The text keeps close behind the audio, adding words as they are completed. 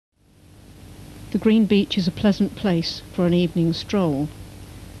The green beach is a pleasant place for an evening stroll.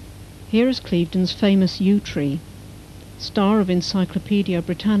 Here is Clevedon's famous yew tree, star of Encyclopaedia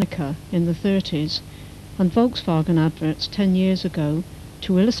Britannica in the 30s, and Volkswagen adverts 10 years ago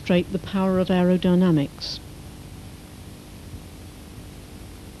to illustrate the power of aerodynamics.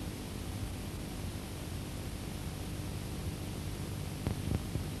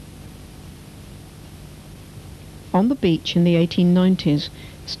 On the beach in the 1890s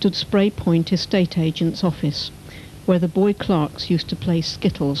stood Spray Point estate agent's office, where the boy clerks used to play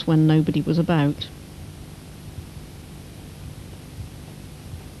skittles when nobody was about.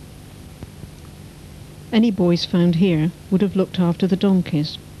 Any boys found here would have looked after the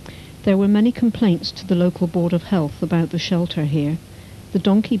donkeys. There were many complaints to the local Board of Health about the shelter here. The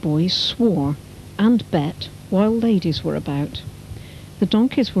donkey boys swore and bet while ladies were about. The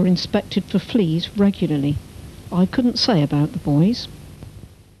donkeys were inspected for fleas regularly. I couldn't say about the boys.